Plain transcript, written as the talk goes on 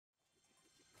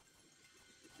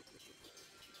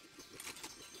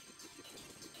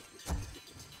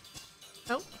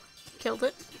killed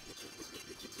it.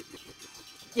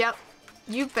 Yep.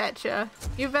 You betcha.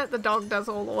 You bet the dog does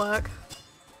all the work.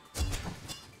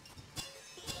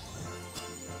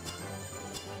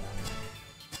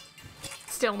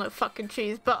 Still no fucking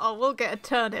cheese, but oh, we'll get a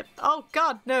turnip. Oh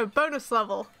god, no, bonus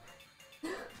level.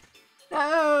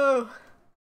 No.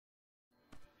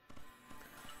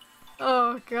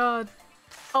 Oh god.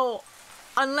 Oh,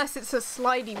 unless it's a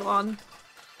slidey one.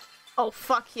 Oh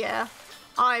fuck yeah.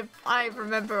 I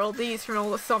remember all these from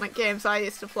all the Sonic games I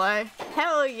used to play.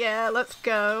 Hell yeah, let's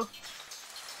go.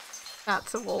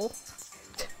 That's a wall.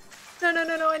 No, no,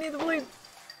 no, no, I need the blue.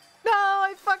 No,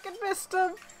 I fucking missed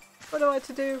him. What do I have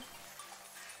to do?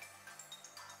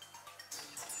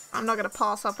 I'm not gonna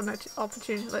pass up an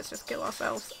opportunity, let's just kill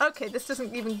ourselves. Okay, this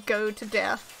doesn't even go to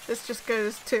death. This just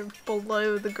goes to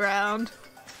below the ground.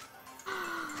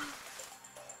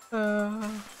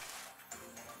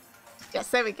 Yes,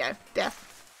 there we go. Death.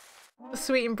 The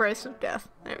sweet embrace of death.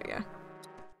 There we go.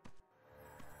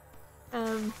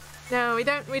 No, we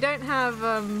don't have,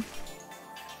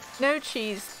 no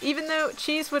cheese. Even though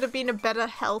cheese would have been a better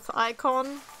health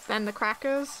icon than the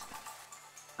crackers.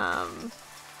 God,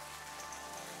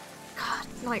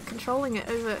 like, controlling it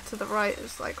over to the right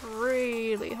is, like,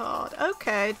 really hard.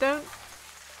 Okay, don't...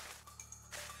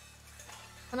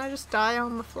 Can I just die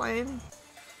on the flame?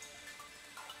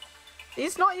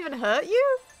 These not even hurt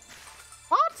you?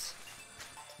 What?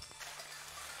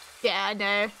 Yeah, I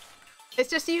know. It's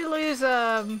just you lose,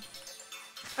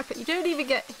 Okay, you don't even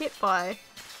get hit by...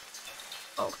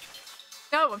 Oh.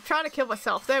 No, I'm trying to kill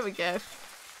myself. There we go.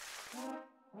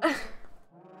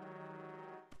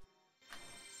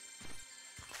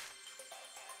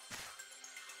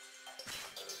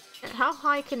 How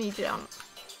high can he jump?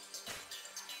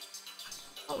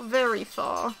 Not very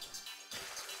far.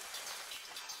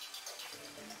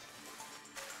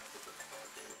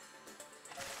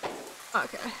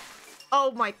 Okay.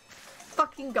 Oh my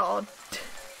fucking god.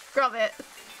 Grab it.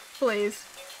 Please.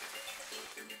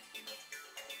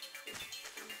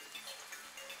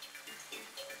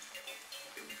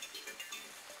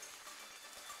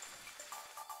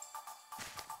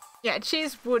 Yeah,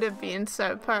 cheese would have been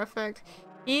so perfect.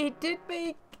 He did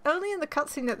make... Only in the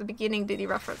cutscene at the beginning did he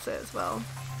reference it as well.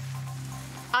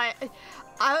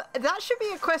 That should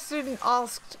be a question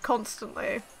asked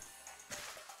constantly.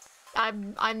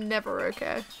 I'm never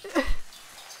okay.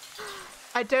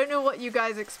 I don't know what you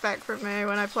guys expect from me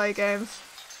when I play games.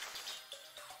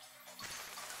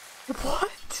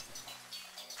 What?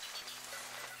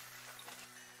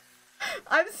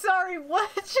 I'm sorry,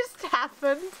 what just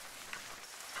happened?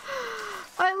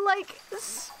 I like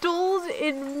stalled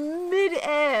in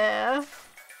mid-air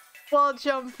while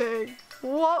jumping.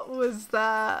 What was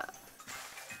that?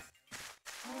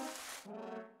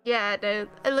 Yeah, no,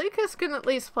 Lucas can at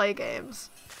least play games.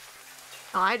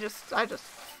 No, I just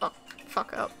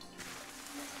fuck up.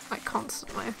 Like,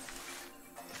 constantly.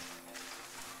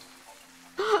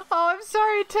 Oh, I'm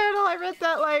sorry, Turtle, I read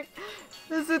that, like,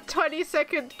 there's a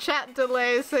 20-second chat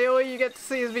delay, so all you get to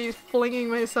see is me flinging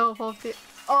myself off the...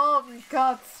 Oh my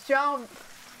god, jump!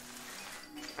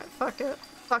 Right, fuck it.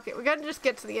 Fuck it, we're gonna just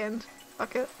get to the end.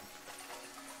 Fuck it.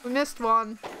 We missed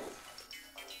one.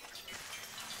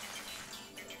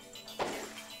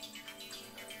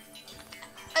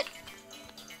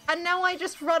 And now I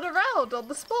just run around on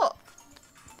the spot.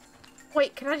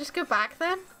 Wait, can I just go back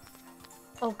then?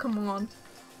 Oh, come on.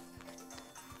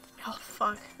 Oh,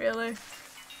 fuck, really?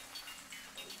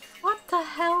 What the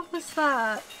hell was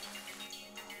that?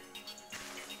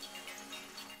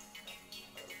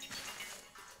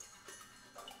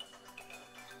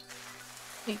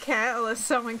 He can't unless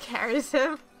someone carries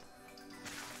him.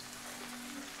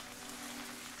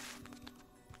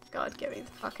 God, get me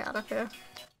the fuck out of here.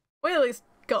 We at least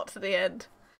got to the end.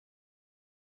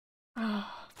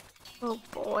 Oh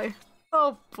boy.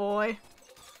 Oh boy.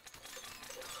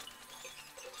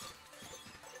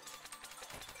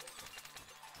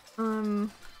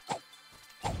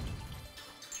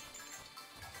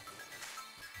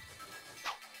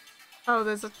 Oh,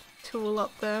 there's a tool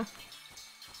up there.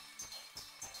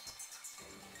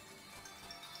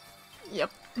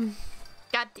 Yep.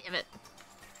 God damn it.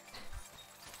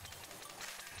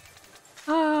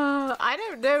 I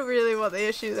don't know really what the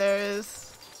issue there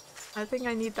is. I think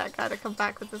I need that guy to come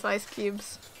back with his ice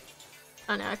cubes.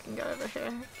 Oh no, I can go over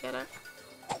here. Get it.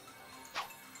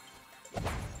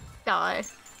 Die.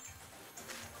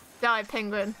 Die,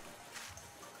 penguin.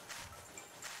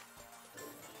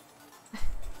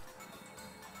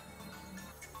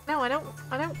 No, I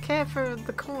don't care for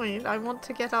the coin. I want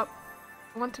to get up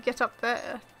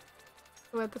there.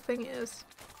 Where the thing is.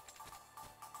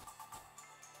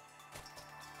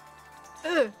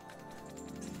 Ugh.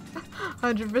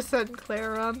 100%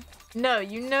 clear run. No,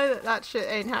 you know that that shit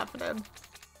ain't happening.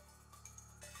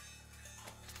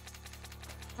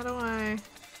 How do I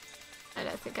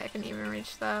don't think I can even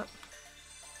reach that.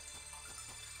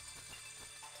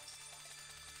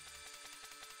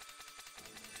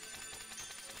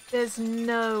 There's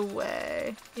no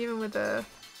way. Even with a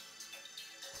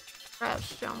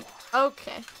crouch jump.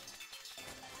 Okay.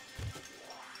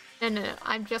 No.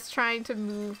 I'm just trying to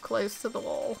move close to the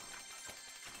wall.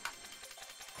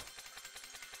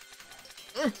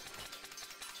 Ugh.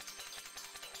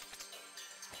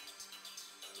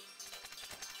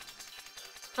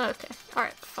 Okay.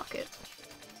 Alright, fuck it.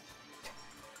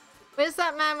 Where's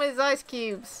that man with his ice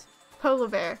cubes? Polar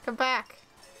bear, come back.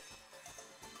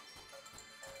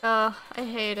 I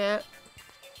hate it.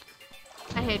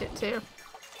 I hate it too.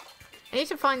 I need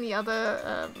to find the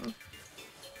other,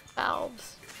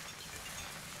 valves.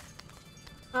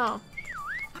 Oh.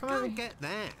 Come I over can't here. get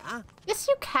there. Yes,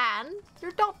 you can!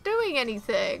 You're not doing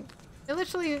anything! You're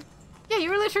literally... Yeah, you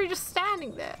were literally just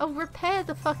standing there. Oh, repair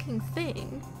the fucking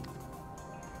thing.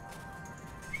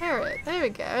 Repair it. There we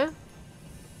go.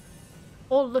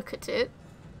 Or look at it.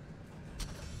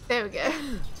 There we go.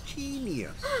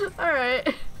 Genius.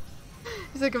 Alright.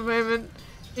 It took a moment.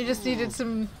 You just needed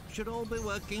some Should all be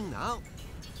working now.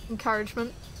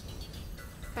 encouragement.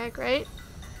 Okay, great.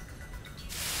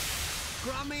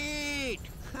 Gromit!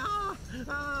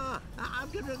 I'm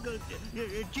gonna go.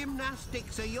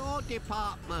 Gymnastics are your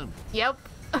department. Yep.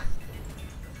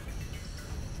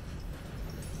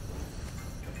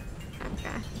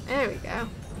 Okay, there we go.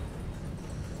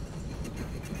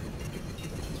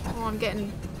 Oh, I'm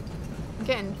getting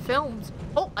filmed.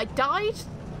 Oh, I died?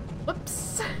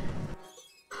 Whoops.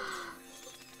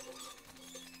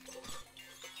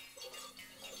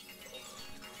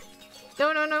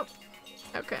 No.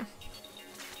 Okay.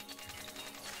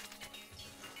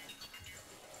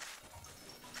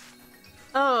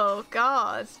 Oh,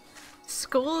 God.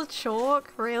 School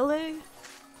chalk? Really?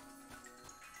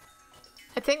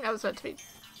 I think that was meant to be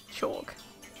chalk.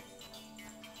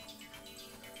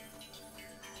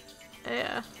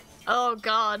 Yeah. Oh,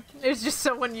 God. It was just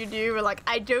someone you knew. We're like,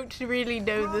 I don't really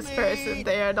know this person.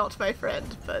 They are not my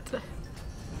friend, but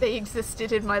they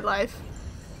existed in my life.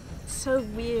 So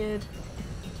weird.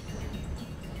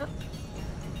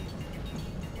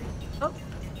 Oh.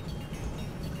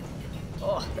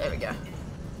 Oh, there we go.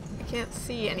 I can't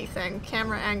see anything.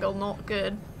 Camera angle not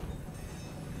good.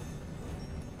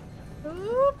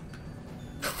 Oop.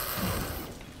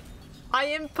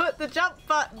 I input the jump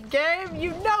button, game!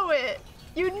 You know it!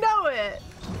 You know it!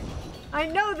 I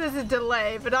know there's a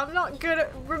delay, but I'm not good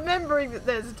at remembering that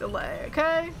there's a delay,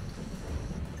 okay?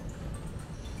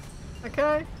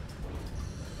 Okay?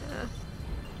 Yeah.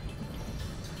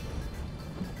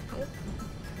 Oh.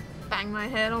 Bang my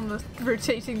head on the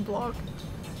rotating block.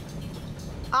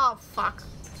 Oh, fuck.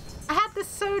 I had this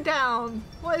so down.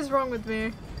 What is wrong with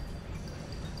me?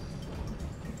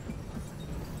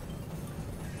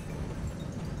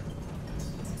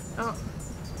 Oh.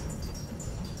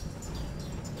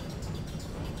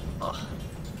 Oh.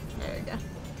 There we go.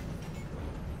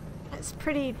 That's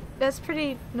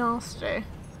pretty nasty.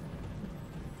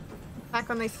 Back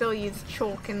when they still used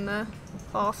chalk in the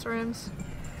classrooms.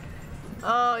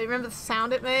 Oh, you remember the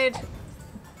sound it made?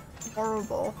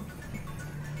 Horrible.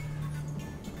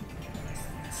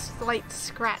 Slight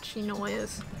scratchy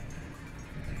noise.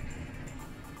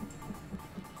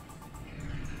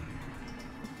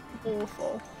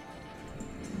 Awful.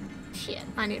 Shit,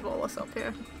 I need Wallace up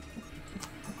here.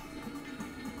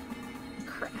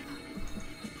 Crap.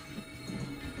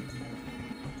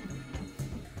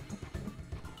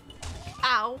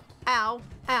 Ow, ow,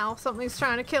 ow, something's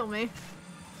trying to kill me.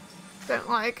 Don't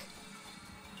like.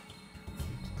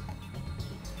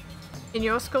 In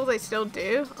your school they still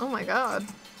do? Oh my god.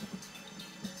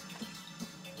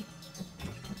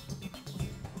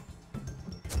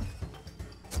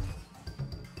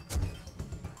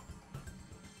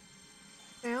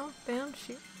 Down,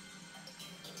 shoot.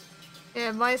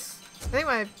 Yeah, I think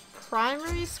my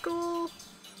primary school.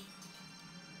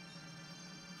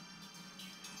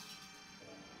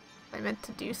 I meant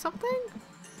to do something?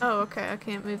 Oh, okay, I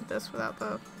can't move this without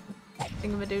the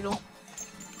thingamadoodle.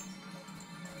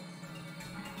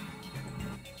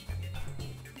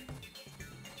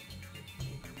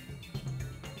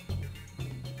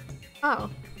 Oh.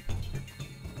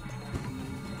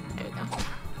 There we go.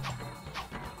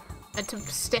 I had to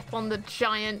step on the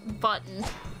giant button.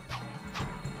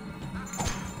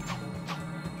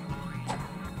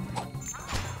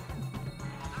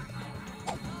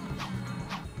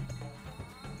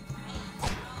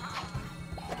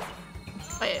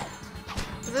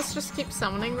 Does this just keep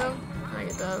summoning them? I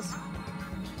think it does.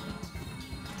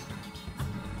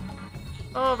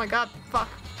 Oh my god, fuck.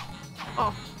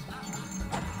 Oh.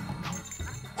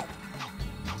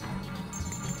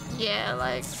 Yeah,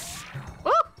 like...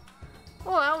 Woo!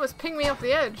 Oh, that almost pinged me off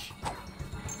the edge.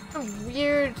 A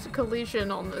weird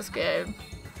collision on this game.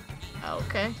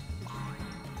 Okay.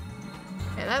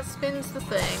 Okay, that spins the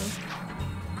thing.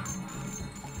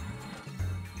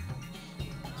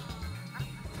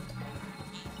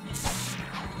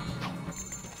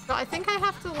 So I think I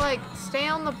have to, like, stay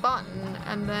on the button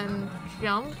and then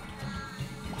jump.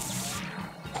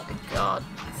 Oh my god,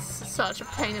 this is such a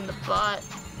pain in the butt.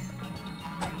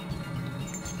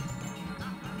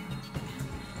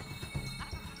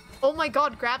 Oh my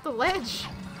god, grab the ledge!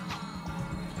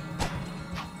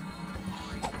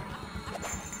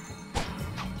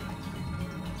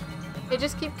 They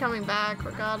just keep coming back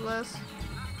regardless.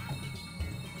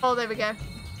 Oh, there we go.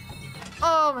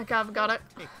 Oh my god, we got it.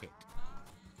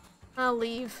 I'll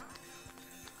leave.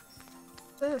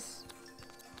 This.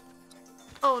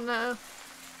 Oh no.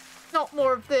 Not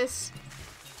more of this.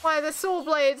 Why are there saw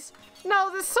blades? No,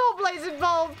 there's saw blades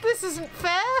involved! This isn't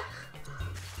fair!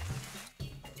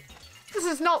 This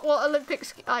is not what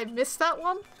Olympics... I missed that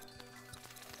one?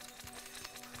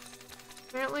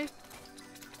 Apparently.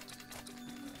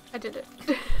 I did it.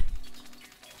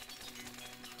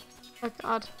 Oh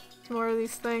god. More of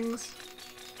these things.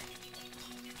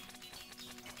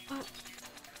 What?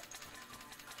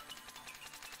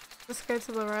 Does this go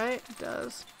to the right? It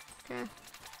does. Okay.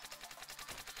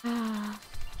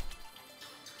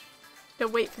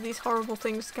 Don't wait for these horrible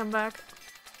things to come back.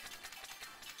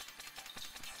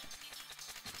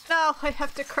 No, I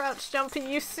have to crouch jump. Are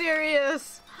you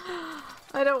serious?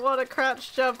 I don't want to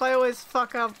crouch jump. I always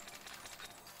fuck up.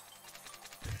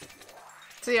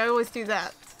 See, I always do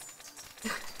that.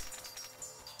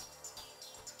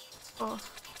 Oh.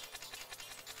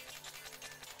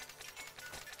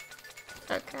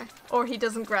 Okay. Or he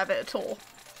doesn't grab it at all.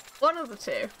 One of the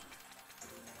two.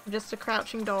 I'm just a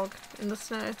crouching dog in the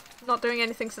snow. Not doing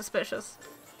anything suspicious.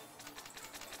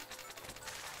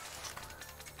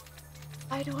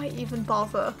 Why do I even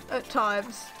bother at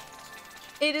times?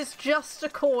 It is just a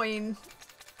coin.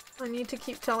 I need to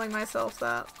keep telling myself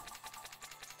that.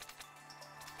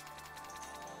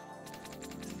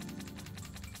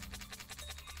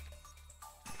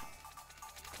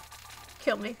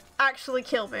 Kill me. Actually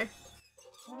kill me.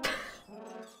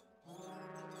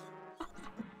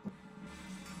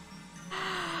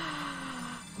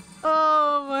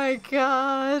 Oh my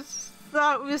god.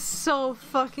 That was so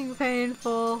fucking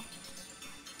painful.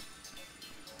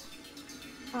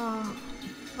 Oh,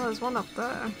 there's one up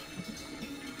there.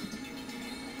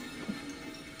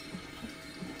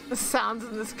 The sounds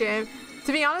in this game.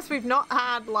 To be honest, we've not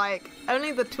had, like,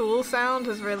 only the tool sound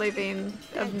has really been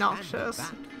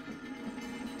obnoxious.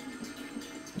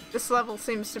 This level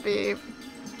seems to be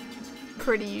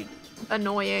pretty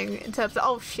annoying in terms of—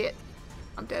 oh shit,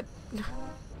 I'm dead.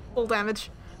 Full damage.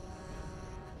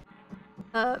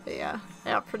 But yeah,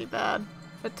 they are pretty bad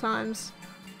at times.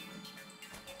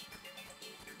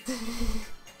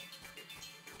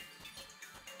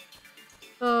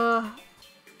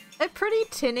 They're pretty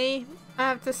tinny, I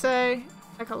have to say.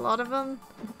 Like a lot of them.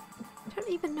 I don't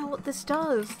even know what this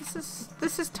does.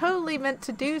 This is totally meant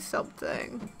to do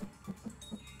something.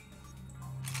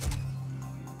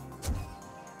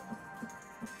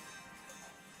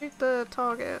 Shoot the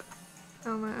target.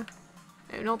 Oh no.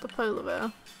 No, not the polar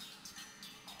bear.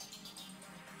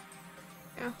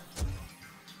 Yeah.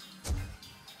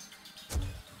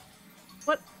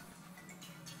 What?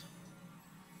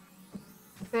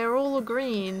 They're all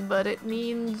green, but it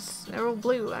means they're all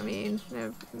blue. I mean,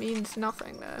 it means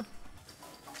nothing though.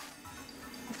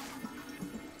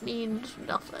 Means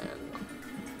nothing.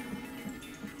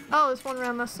 Oh, there's one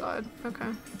around this side.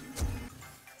 Okay.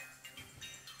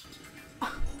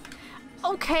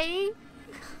 Okay.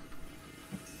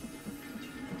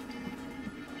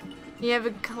 You have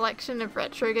a collection of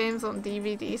retro games on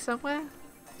DVD somewhere?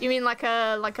 You mean like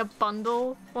a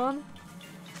bundle one?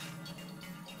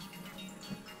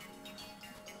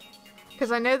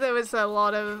 Because I know there was a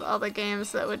lot of other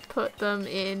games that would put them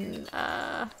in,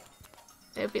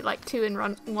 it would be like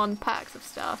 2-in-1 packs of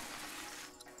stuff.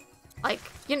 Like,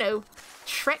 you know,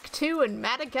 Shrek 2 and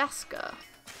Madagascar.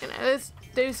 You know,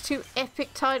 those two epic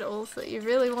titles that you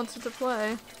really wanted to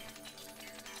play.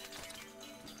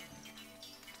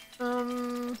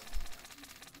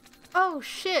 Oh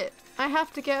shit, I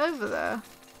have to get over there.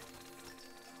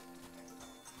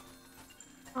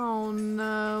 Oh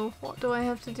no, what do I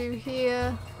have to do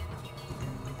here?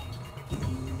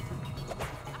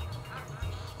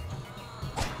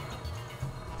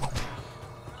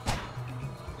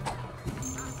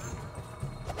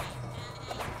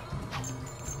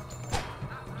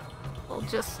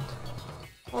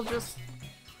 I'll just...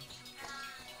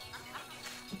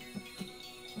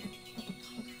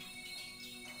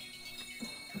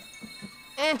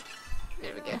 Eh,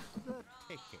 there we go.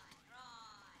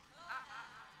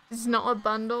 It's not a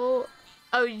bundle.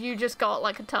 Oh, you just got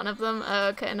like a ton of them? Oh,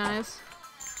 okay, nice.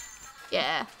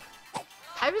 Yeah.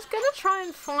 I was gonna try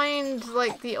and find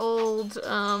like the old,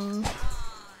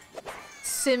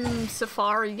 Sim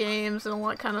Safari games and all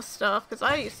that kind of stuff, because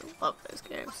I used to love those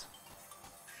games.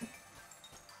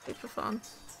 Super fun.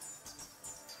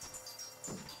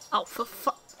 Oh, for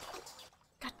fuck.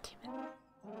 God damn it.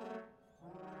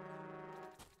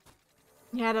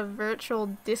 You had a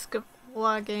virtual disc of all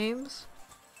our games?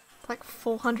 Like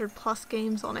 400 plus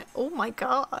games on it. Oh my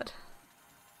god.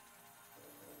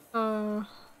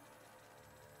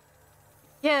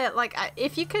 Yeah, like,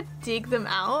 if you could dig them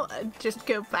out and just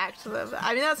go back to them.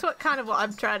 I mean, that's what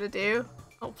I'm trying to do.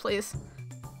 Oh, please.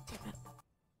 Damn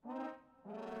it.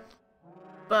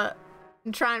 But,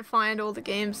 I'm trying to find all the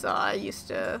games that I used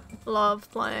to love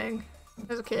playing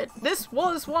as a kid. This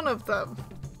was one of them.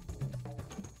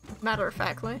 Matter of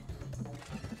factly.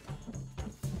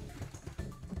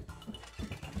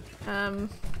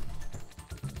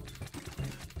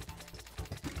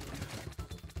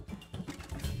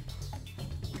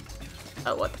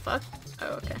 Oh, what the fuck?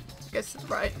 Oh, okay. Guess it's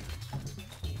right.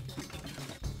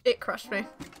 It crushed me.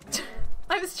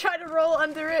 I was trying to roll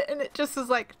under it and it just was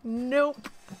like, nope.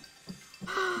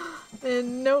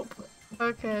 And nope.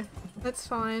 Okay, that's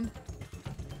fine.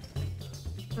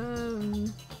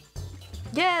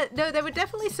 Yeah, no, there were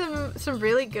definitely some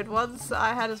really good ones that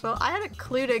I had as well. I had a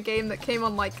Cluedo game that came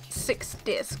on like 6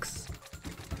 discs.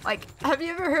 Like, have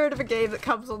you ever heard of a game that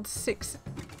comes on 6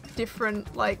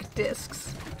 different like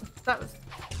discs? That was,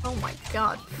 oh my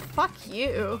god, fuck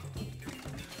you.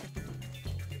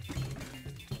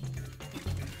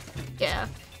 Yeah.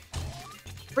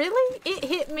 Really? It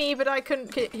hit me, but I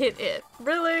couldn't hit it.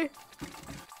 Really?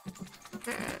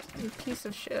 You piece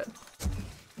of shit.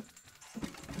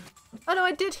 Oh no,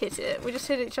 I did hit it. We just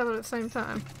hit each other at the same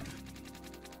time.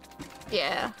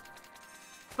 Yeah.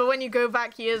 But when you go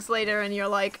back years later and you're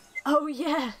like, oh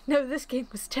yeah, no, this game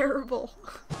was terrible.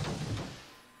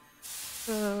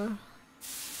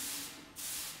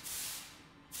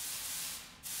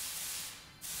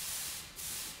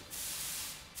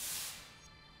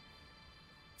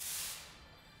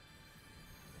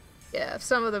 Yeah,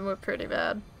 some of them were pretty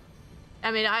bad.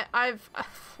 I mean,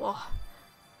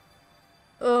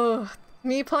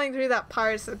 me playing through that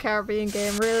Pirates of the Caribbean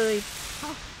game really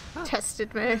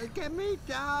tested me. Get me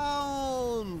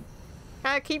down!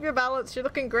 Keep your balance, you're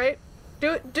looking great.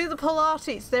 Do the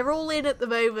Pilates. They're all in at the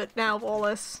moment now,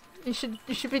 Wallace. You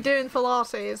should be doing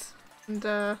Pilates. And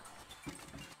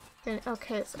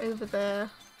okay, it's over there.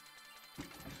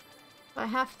 I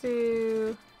have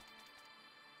to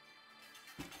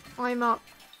climb up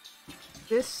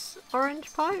this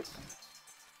orange pipe.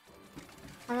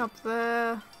 Right up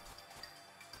there.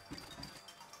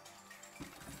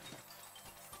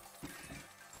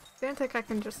 I don't think I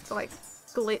can just like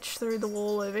glitch through the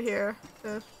wall over here.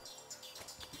 So...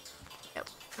 Yep,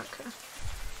 okay.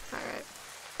 Alright.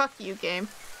 Fuck you, game.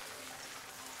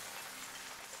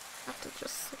 Have to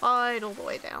just slide all the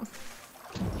way down.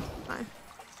 Fine.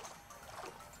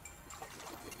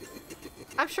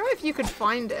 I'm sure if you could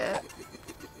find it,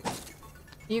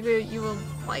 you will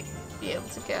like be able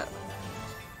to get.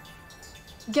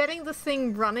 Getting the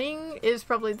thing running is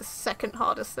probably the second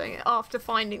hardest thing after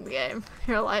finding the game.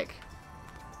 You're like,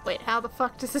 wait, how the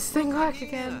fuck does this thing work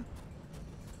again?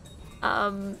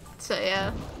 So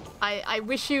yeah. I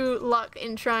wish you luck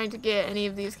in trying to get any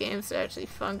of these games to actually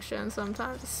function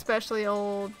sometimes, especially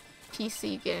old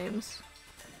PC games.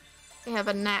 They have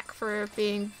a knack for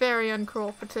being very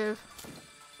uncooperative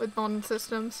with modern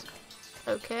systems.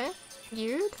 Okay,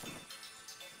 weird.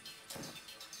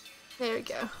 There we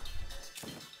go.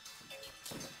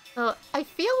 I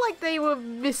feel like they were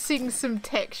missing some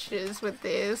textures with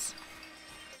these.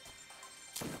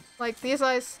 Like these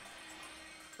eyes.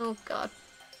 Oh god.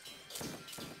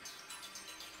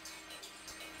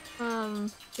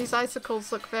 These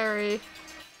icicles look very...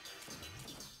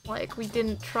 like we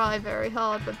didn't try very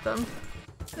hard with them.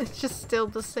 It's just still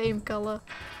the same color.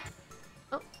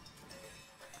 Oh.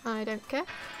 I don't care.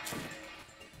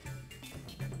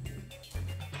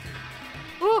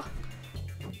 Oh!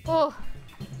 Oh!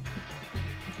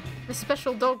 The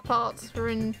special dog parts were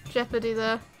in jeopardy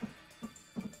there.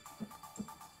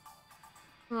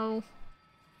 Oh.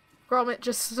 Gromit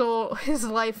just saw his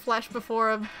life flash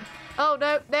before him. Oh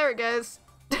no, there it goes.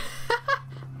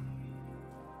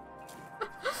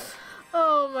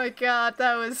 Oh my god,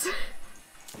 that was...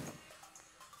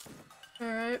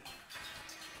 Alright.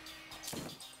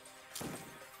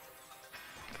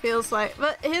 Feels like,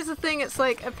 but here's the thing, it's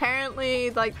like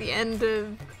apparently like the end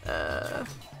of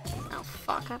oh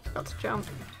fuck, I forgot to jump.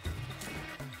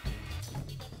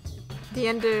 The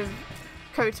end of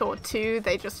KOTOR 2,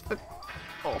 they just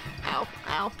oh, ow,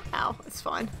 ow, ow, it's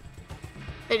fine.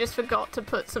 They just forgot to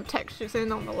put some textures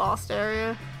in on the last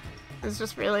area. It's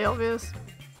just really obvious.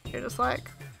 You're just like,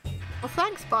 well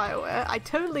thanks BioWare, I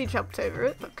totally jumped over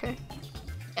it, okay.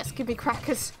 Yes, give me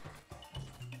crackers.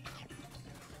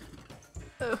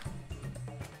 Oh.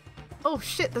 Oh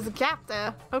shit, there's a gap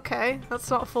there. Okay, that's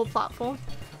not a full platform.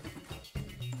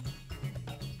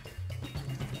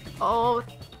 Oh,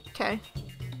 okay.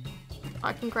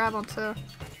 I can grab onto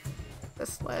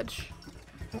this ledge.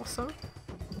 Awesome.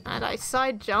 And I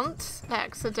side jumped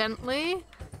accidentally.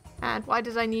 And why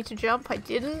did I need to jump? I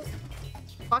didn't.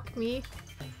 Fuck me.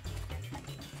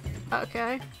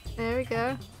 Okay, there we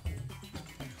go.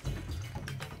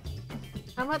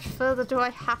 How much further do I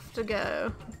have to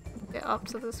go? Get up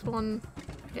to this one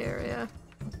area.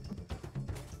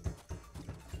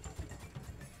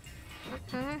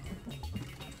 Okay.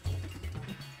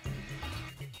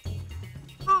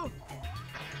 Oh!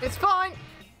 It's fine!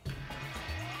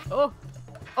 Oh!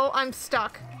 Oh, I'm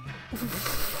stuck.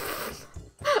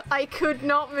 I could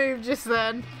not move just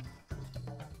then.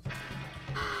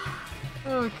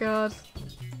 Oh god.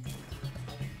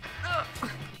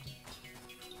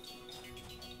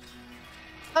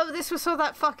 Oh, this was for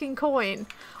that fucking coin.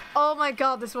 Oh my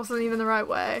god, this wasn't even the right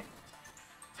way.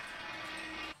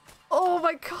 Oh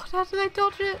my god, how did I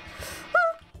dodge it?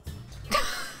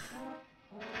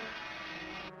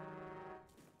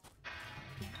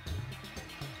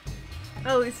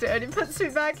 At least it only puts me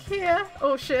back here.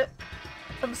 Oh shit.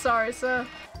 I'm sorry, sir.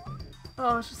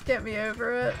 Oh, just get me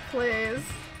over it, please.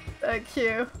 Thank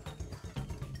you.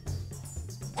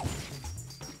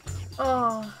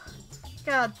 Oh,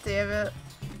 god damn it.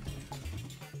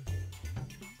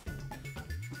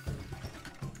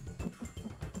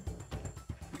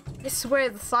 I swear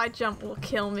the side jump will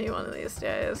kill me one of these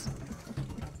days.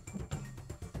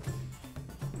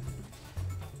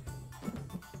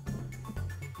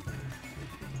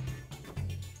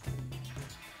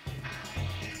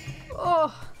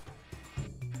 Oh!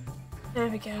 There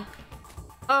we go.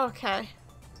 Okay.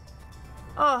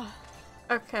 Oh,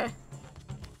 okay.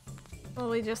 All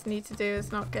we just need to do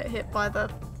is not get hit by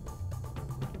the...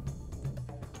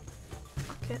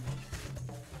 Fuck it.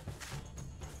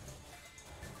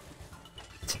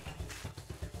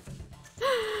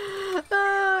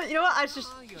 You know what? I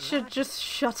should just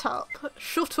shut up.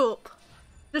 Shut up.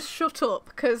 Just shut up,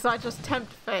 because I just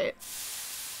tempt fate.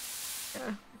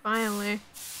 Yeah, finally.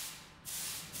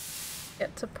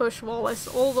 Get to push Wallace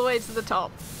all the way to the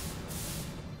top.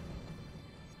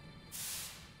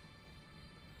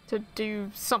 To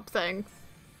do something.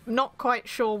 Not quite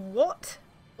sure what.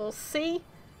 We'll see.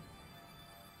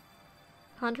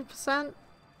 100%?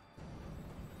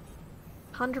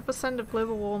 100% of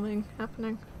global warming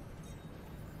happening.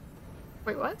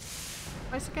 Wait, what?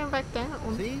 Why is it going back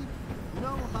down? See? No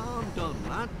harm done,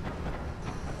 lad.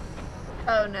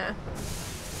 Oh no.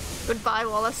 Goodbye,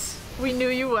 Wallace. We knew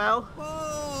you well.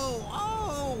 Oh,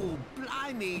 oh,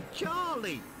 blimey,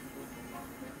 Charlie.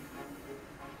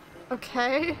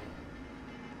 Okay.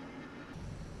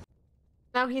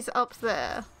 Now he's up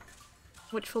there,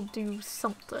 which will do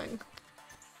something.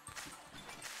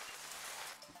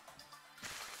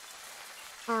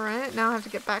 Alright, now I have to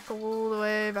get back all the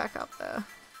way back up there.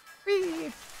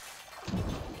 Whee!